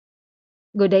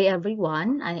Good day,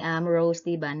 everyone. I am Rose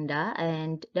Banda,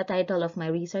 and the title of my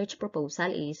research proposal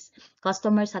is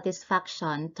Customer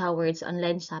Satisfaction Towards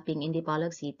Online Shopping in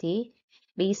Dipolog City,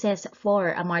 Basis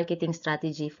for a Marketing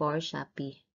Strategy for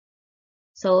Shopee.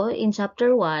 So, in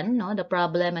Chapter 1, the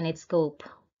problem and its scope.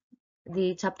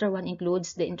 The Chapter 1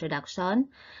 includes the introduction,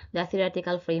 the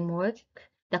theoretical framework,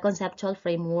 the conceptual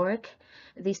framework,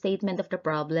 the statement of the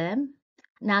problem,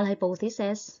 null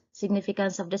hypothesis,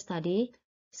 significance of the study,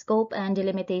 scope and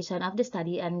delimitation of the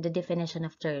study, and the definition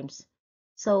of terms.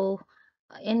 So,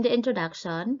 in the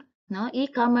introduction,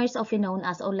 e-commerce, often known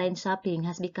as online shopping,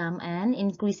 has become an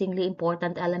increasingly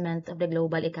important element of the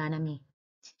global economy.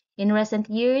 In recent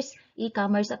years,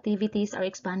 e-commerce activities are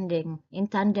expanding in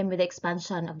tandem with the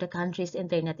expansion of the country's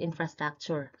internet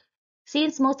infrastructure.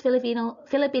 Since most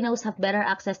Filipinos have better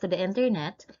access to the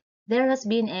internet, there has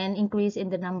been an increase in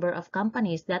the number of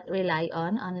companies that rely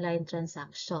on online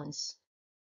transactions.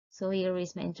 So here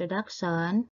is my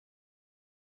introduction.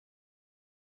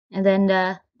 And then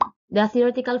the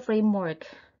theoretical framework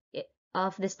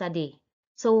of the study.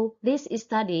 So this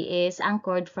study is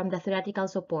anchored from the theoretical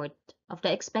support of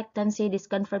the expectancy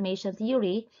disconfirmation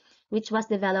theory, which was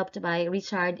developed by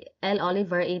Richard L.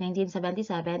 Oliver in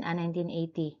 1977 and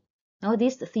 1980. Now,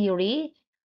 this theory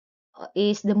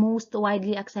is the most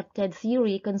widely accepted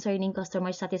theory concerning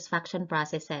customer satisfaction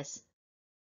processes.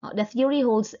 The theory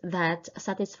holds that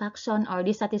satisfaction or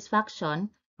dissatisfaction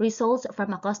results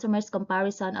from a customer's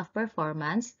comparison of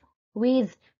performance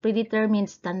with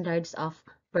predetermined standards of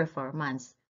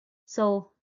performance. So,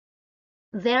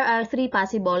 there are three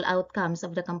possible outcomes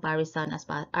of the comparison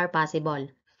are possible.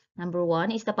 Number one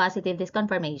is the positive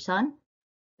disconfirmation,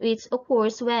 which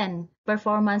occurs when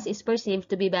performance is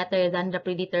perceived to be better than the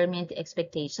predetermined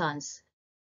expectations.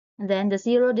 Then the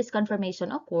zero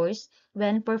disconfirmation occurs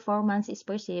when performance is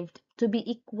perceived to be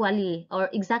equally or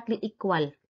exactly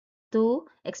equal to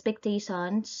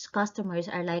expectations. Customers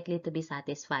are likely to be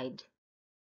satisfied.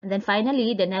 And then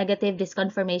finally, the negative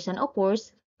disconfirmation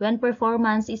occurs when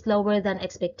performance is lower than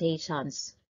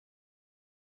expectations.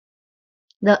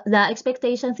 The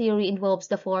expectation theory involves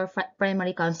the four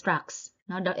primary constructs.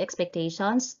 Now, the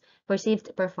expectations,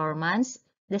 perceived performance,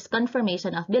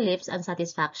 disconfirmation of beliefs, and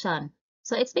satisfaction.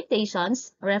 So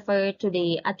expectations refer to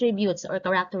the attributes or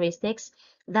characteristics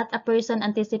that a person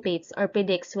anticipates or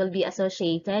predicts will be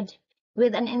associated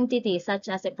with an entity such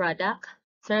as a product,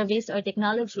 service, or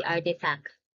technology artifact.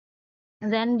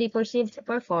 And then the perceived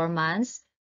performance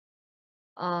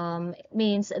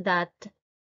means that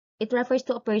it refers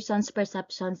to a person's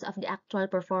perceptions of the actual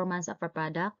performance of a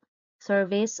product,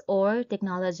 service, or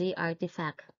technology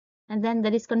artifact. And then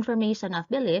the disconfirmation of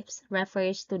beliefs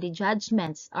refers to the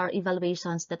judgments or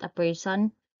evaluations that a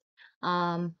person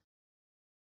um,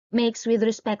 makes with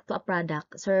respect to a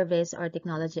product, service, or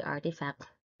technology artifact.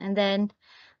 And then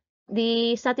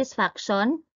the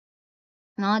satisfaction,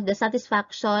 the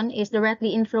satisfaction is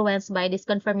directly influenced by this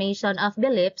confirmation of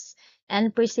beliefs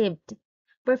and perceived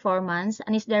performance,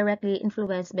 and is directly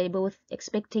influenced by both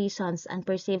expectations and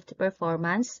perceived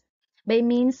performance by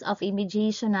means of a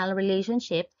mediational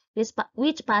relationship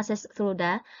which passes through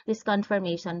the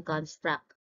disconfirmation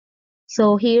construct.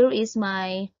 So here is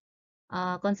my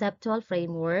conceptual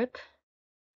framework.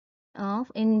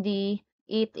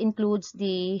 It includes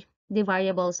the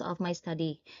variables of my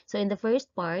study. So in the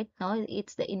first part,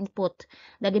 it's the input,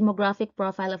 the demographic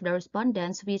profile of the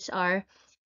respondents, which are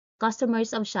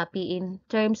customers of Shopee in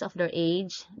terms of their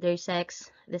age, their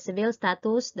sex, the civil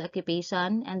status, the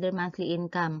occupation, and their monthly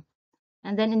income.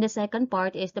 And then in the second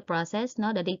part is the process,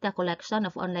 the data collection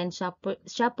of online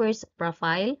shoppers'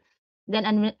 profile,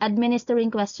 then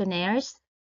administering questionnaires.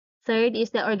 Third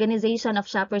is the organization of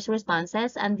shoppers'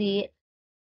 responses and the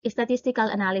statistical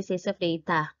analysis of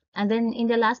data. And then in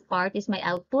the last part is my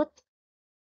output,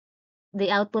 the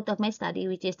output of my study,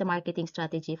 which is the marketing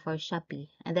strategy for Shopee,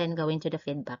 and then go into the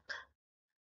feedback.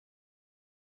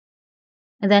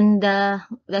 And then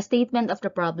the statement of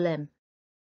the problem.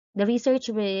 The research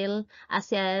will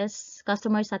assess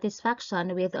customer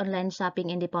satisfaction with online shopping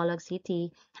in Dipolog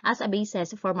City as a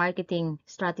basis for marketing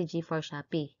strategy for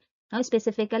Shopee. Now,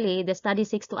 specifically, the study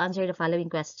seeks to answer the following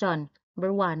question.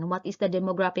 Number one, what is the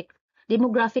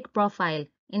demographic profile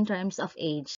in terms of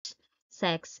age,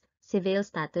 sex, civil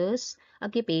status,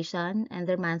 occupation, and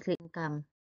their monthly income?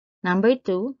 Number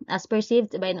two, as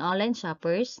perceived by online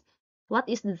shoppers, what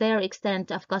is their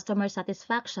extent of customer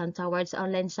satisfaction towards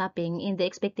online shopping in the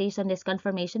expectation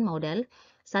disconfirmation model,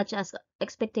 such as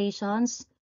expectations,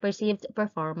 perceived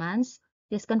performance,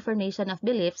 disconfirmation of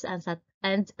beliefs,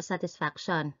 and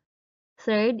satisfaction?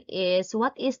 Third is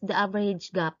what is the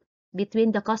average gap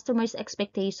between the customer's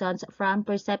expectations from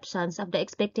perceptions of the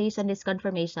expectation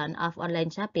disconfirmation of online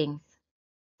shopping.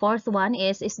 Fourth one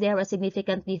is there a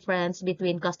significant difference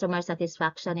between customer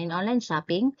satisfaction in online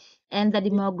shopping and the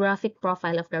demographic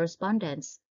profile of the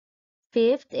respondents?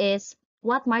 Fifth is,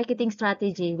 what marketing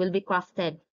strategy will be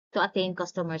crafted to attain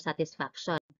customer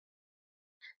satisfaction?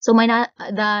 So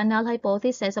the null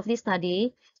hypothesis of this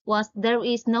study was there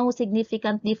is no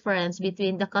significant difference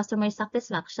between the customer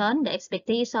satisfaction, the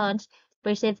expectations,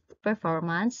 perceived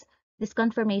performance,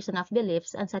 disconfirmation of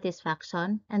beliefs and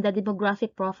satisfaction, and the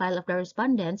demographic profile of the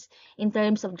respondents in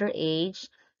terms of their age,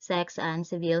 sex, and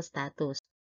civil status.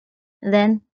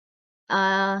 Then,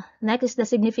 next is the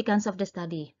significance of the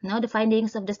study. Now, the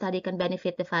findings of the study can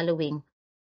benefit the following.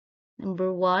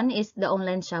 Number one is the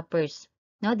online shoppers.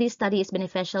 Now, this study is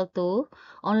beneficial to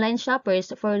online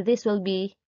shoppers, for this will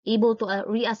be able to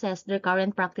reassess their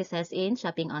current practices in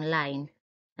shopping online.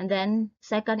 And then,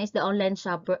 second is the online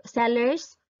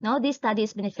sellers. Now, this study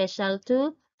is beneficial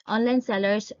to online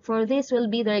sellers, for this will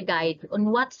be their guide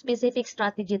on what specific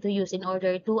strategy to use in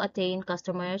order to attain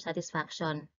customer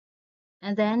satisfaction.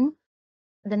 And then,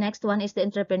 the next one is the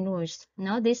entrepreneurs.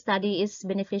 Now, this study is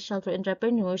beneficial to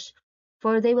entrepreneurs,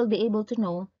 for they will be able to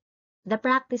know the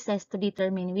practices to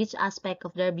determine which aspect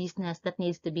of their business that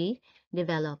needs to be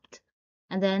developed.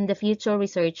 And then the future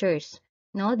researchers.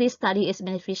 No, this study is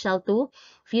beneficial to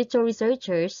future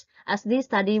researchers, as this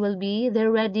study will be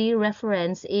their ready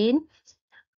reference in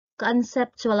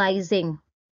conceptualizing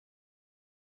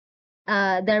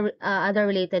their other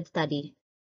related study.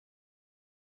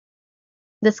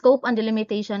 The scope and the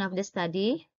limitation of the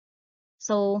study.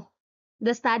 So,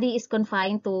 the study is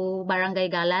confined to Barangay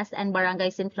Galas and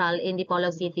Barangay Central in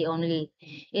Dipolog City only.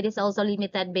 It is also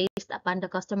limited based upon the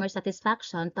customer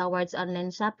satisfaction towards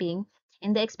online shopping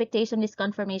and the expectation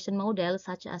disconfirmation model,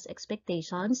 such as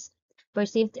expectations,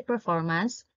 perceived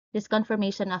performance,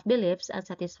 disconfirmation of beliefs, and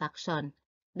satisfaction.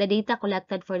 The data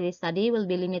collected for this study will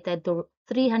be limited to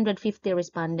 350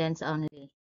 respondents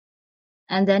only.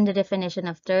 And then the definition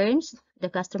of terms, the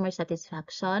customer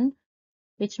satisfaction,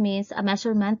 which means a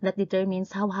measurement that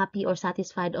determines how happy or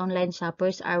satisfied online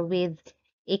shoppers are with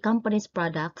a company's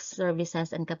products,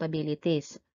 services, and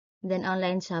capabilities. Then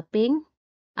online shopping,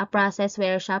 a process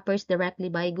where shoppers directly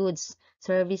buy goods,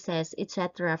 services,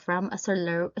 etc. from a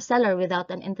seller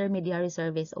without an intermediary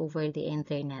service over the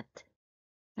internet.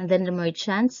 And then the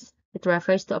merchants, it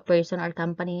refers to a person or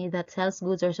company that sells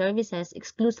goods or services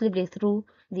exclusively through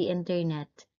the internet.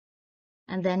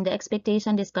 And then the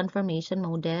expectation disconfirmation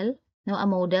model, a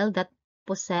model that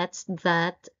posits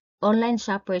that online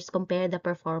shoppers compare the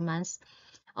performance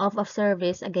of a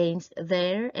service against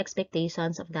their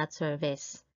expectations of that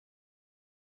service.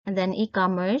 And then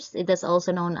e-commerce, it is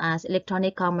also known as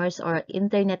electronic commerce or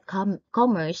internet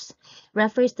commerce,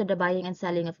 refers to the buying and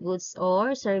selling of goods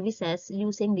or services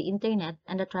using the internet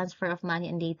and the transfer of money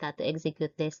and data to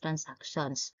execute these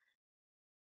transactions.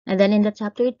 And then in the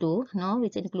chapter 2,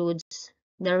 which includes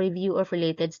the review of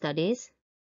related studies.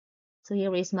 So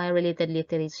here is my related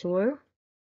literature.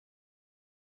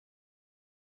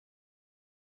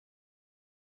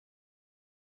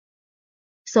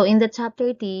 So in the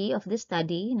chapter T of the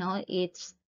study,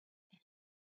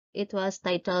 it was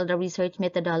titled the research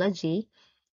methodology.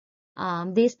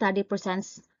 This study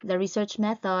presents the research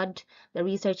method, the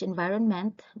research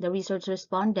environment, the research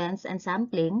respondents and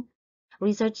sampling,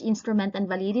 research instrument and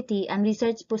validity, and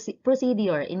research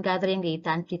procedure in gathering data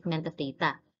and treatment of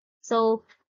data. So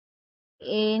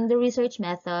in the research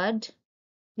method,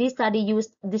 this study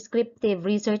used descriptive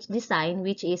research design,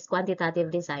 which is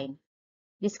quantitative design.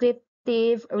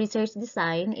 Descriptive research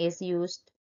design is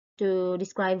used to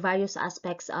describe various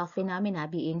aspects of phenomena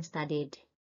being studied.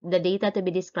 The data to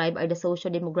be described are the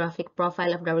socio-demographic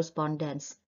profile of the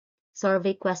respondents.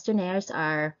 Survey questionnaires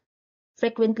are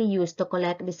frequently used to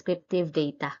collect descriptive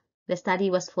data. The study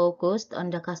was focused on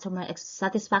the customer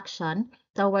satisfaction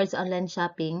towards online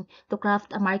shopping to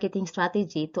craft a marketing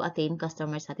strategy to attain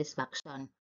customer satisfaction.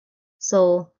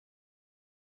 So,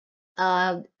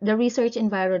 the research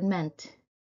environment.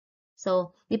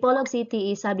 So, Dipolog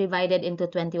City is subdivided into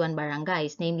 21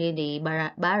 barangays, namely the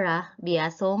Bara,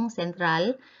 Biasong,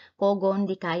 Central, Cogon,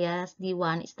 Dicayas,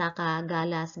 Diwan, Estaca,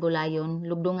 Galas, Gulayon,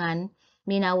 Lugdungan,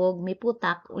 Minawog,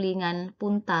 Miputak, Ulingan,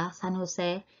 Punta, San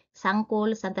Jose,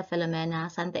 Sangkol, Santa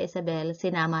Filomena, Santa Isabel,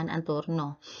 Sinaman, and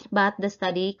Turno. But the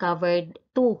study covered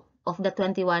 2 of the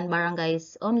 21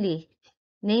 barangays only,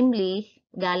 namely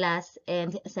Galas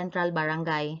and Central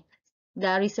Barangay.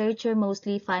 The researcher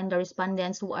mostly find the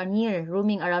respondents who are near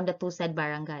roaming around the two said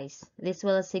barangays. This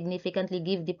will significantly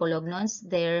give the Polognons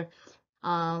their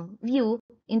view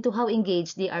into how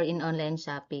engaged they are in online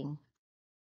shopping.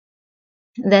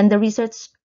 Then the research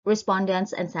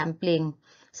respondents and sampling.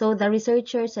 So the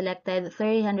researcher selected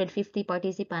 350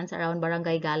 participants around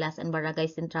Barangay Galas and Barangay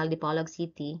Central Dipolog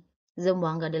City,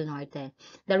 Zamboanga del Norte.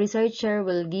 The researcher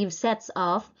will give sets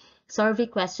of survey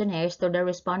questionnaires to the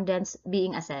respondents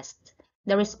being assessed.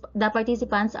 The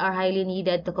participants are highly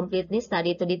needed to complete this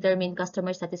study to determine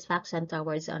customer satisfaction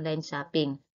towards online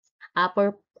shopping.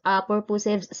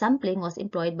 Purposive sampling was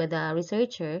employed by the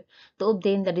researcher to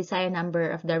obtain the desired number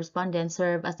of the respondents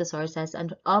served as the sources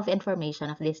of information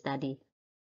of this study.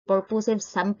 Purposive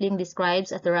sampling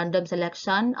describes as the random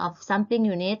selection of sampling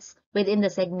units within the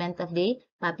segment of the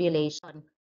population.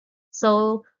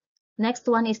 So, next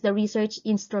one is the research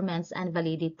instruments and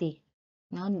validity.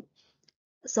 No?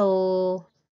 So,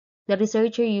 the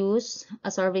researcher used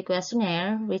a survey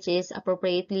questionnaire, which is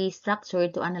appropriately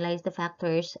structured to analyze the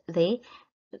factors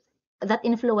that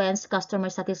influence customer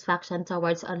satisfaction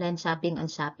towards online shopping on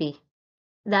Shopee.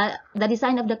 The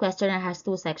design of the questionnaire has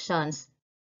two sections.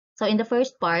 So in the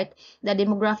first part, the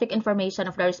demographic information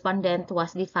of the respondent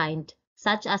was defined,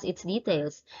 such as its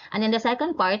details. And in the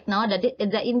second part, no,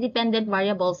 the independent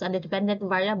variables and the dependent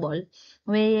variable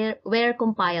were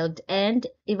compiled and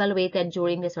evaluated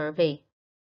during the survey.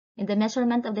 In the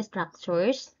measurement of the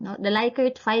structures, no, the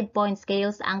Likert 5-point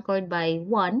scales anchored by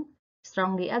 1,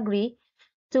 strongly agree,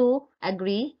 2,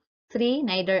 agree, 3,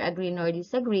 neither agree nor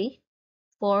disagree,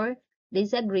 4,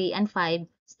 disagree, and 5,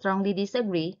 strongly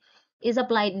disagree, is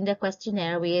applied in the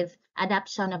questionnaire with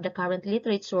adaptation of the current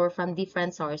literature from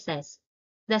different sources.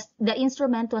 The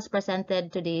instrument was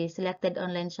presented to the selected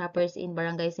online shoppers in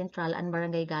Barangay Central and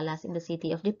Barangay Galas in the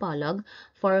city of Dipolog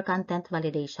for content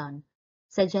validation.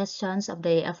 Suggestions of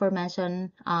the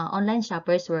aforementioned online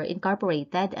shoppers were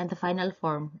incorporated and the final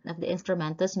form of the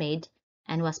instrument was made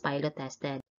and was pilot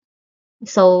tested.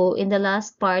 So in the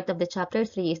last part of the chapter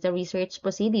 3 is the research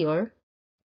procedure.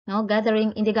 No,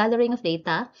 in the gathering of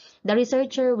data, the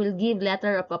researcher will give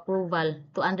letter of approval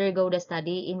to undergo the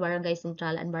study in Barangay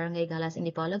Central and Barangay Galas in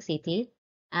Dipolog City.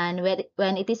 And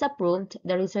when it is approved,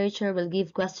 the researcher will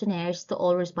give questionnaires to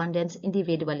all respondents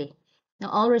individually.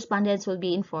 Now, all respondents will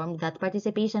be informed that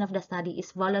participation of the study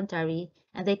is voluntary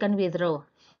and they can withdraw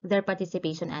their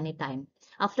participation anytime.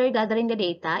 After gathering the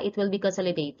data, it will be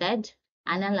consolidated,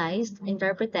 analyzed,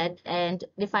 interpreted, and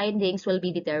the findings will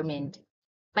be determined.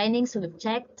 Findings will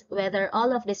checked whether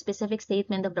all of the specific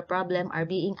statements of the problem are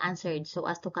being answered so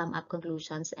as to come up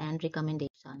conclusions and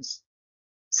recommendations.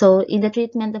 So in the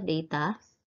treatment of data,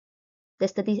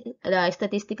 the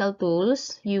statistical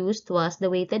tools used was the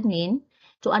weighted mean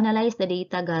to analyze the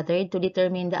data gathered to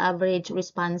determine the average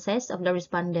responses of the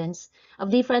respondents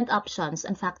of different options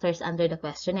and factors under the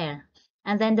questionnaire.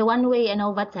 And then the one-way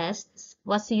ANOVA tests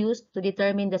was used to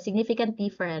determine the significant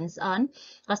difference on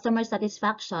customer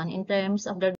satisfaction in terms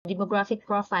of the demographic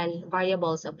profile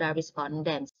variables of the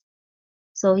respondents.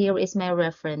 So here is my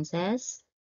references.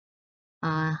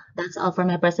 That's all for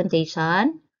my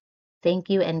presentation.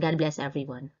 Thank you and God bless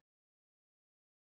everyone.